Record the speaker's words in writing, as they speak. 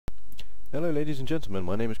Hello ladies and gentlemen,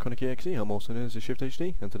 my name is ChronicEXE, I'm also known as Shift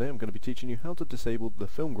HD, and today I'm going to be teaching you how to disable the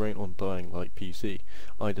film grain on DyingLight PC.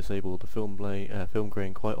 I disable the film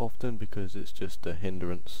grain quite often because it's just a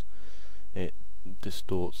hindrance. It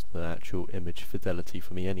distorts the actual image fidelity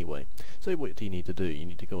for me anyway. So what do you need to do? You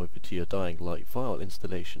need to go over to your DyingLight file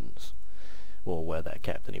installations, or where they're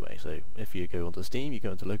kept anyway. So if you go onto Steam, you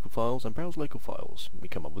go into local files and browse local files. We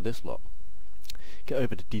come up with this lot. Get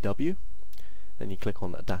over to DW. Then you click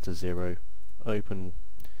on Data0, open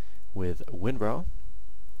with WinRar,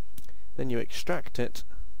 then you extract it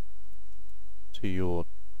to your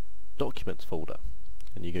Documents folder,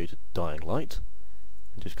 and you go to DyingLight,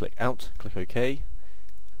 and just click Out, click OK,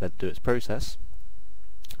 let it do its process.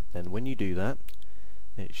 Then when you do that,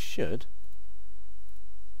 it should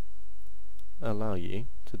allow you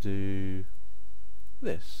to do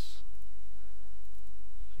this.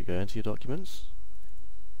 So you go into your Documents,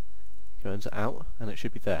 go into Out, and it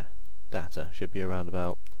should be there. Data should be around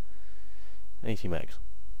about 80 megs.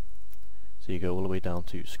 So you go all the way down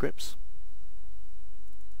to Scripts,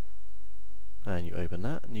 and you open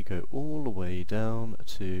that, and you go all the way down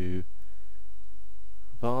to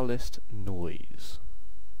VarList Noise.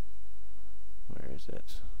 Where is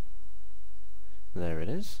it? There it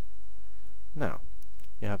is. Now,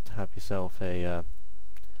 you have to have yourself a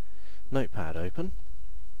notepad open.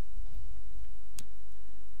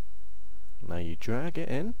 Now you drag it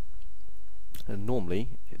in, and normally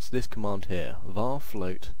it's this command here,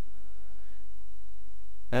 VarFloat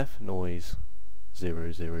fnoise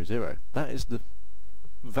 000. That is the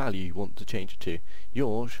value you want to change it to.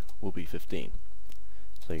 Yours will be 15.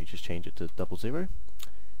 So you just change it to 00,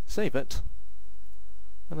 save it,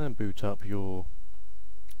 and then boot up your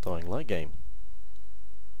DyingLight game.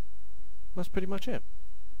 That's pretty much it.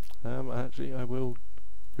 Actually, I will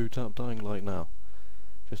boot up DyingLight now,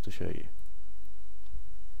 just to show you.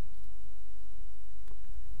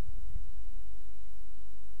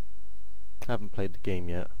 I haven't played the game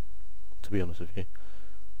yet, to be honest with you.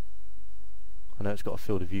 I know it's got a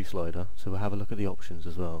field of view slider, so we'll have a look at the options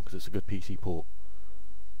as well, because it's a good PC port.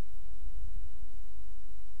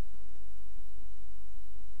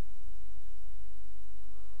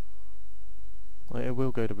 It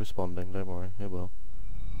will go to responding, don't worry, it will.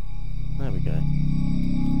 There we go.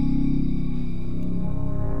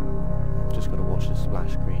 Just got to watch the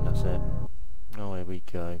splash screen, that's it. Oh, here we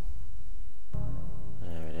go.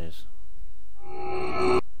 There it is.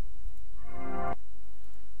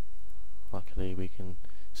 Luckily we can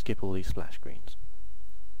skip all these splash screens.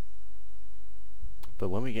 But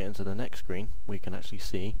when we get into the next screen, we can actually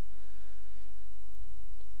see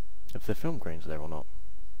if the film grain's there or not.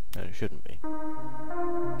 And it shouldn't be.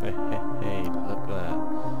 Hey, hey, hey, look at that.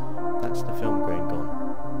 That's the film grain gone.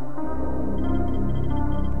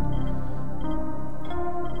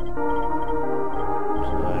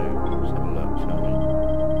 So, let's have a look, shall we?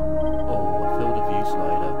 Oh, a field of view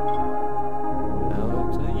slider. Hell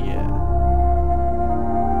to the yeah.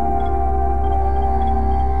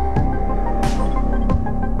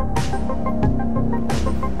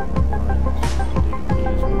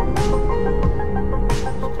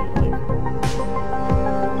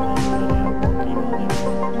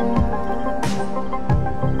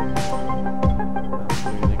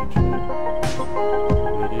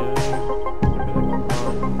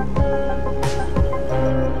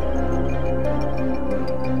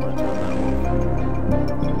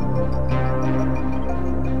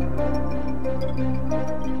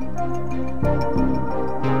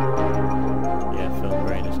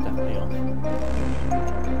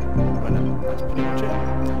 That's pretty much it.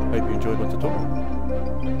 Hope you enjoyed my tutorial.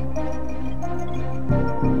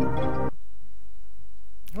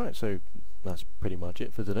 Right, so that's pretty much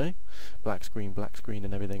it for today. Black screen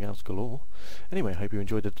and everything else galore. Anyway, hope you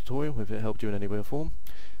enjoyed the tutorial. If it helped you in any way or form,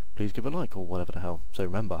 please give a like or whatever the hell. So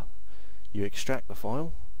remember, you extract the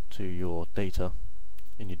file to your data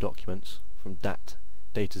in your documents from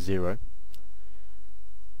Data0.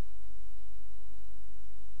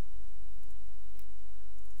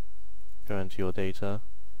 Go into your data,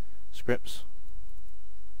 scripts,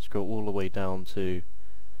 scroll all the way down to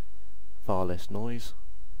VarList Noise,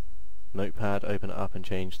 Notepad, open it up and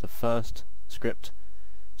change the first script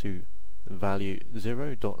to value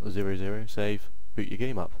 0.00, save, boot your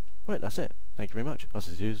game up. Right, that's it. Thank you very much. I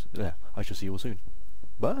shall see you all soon.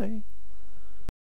 Bye!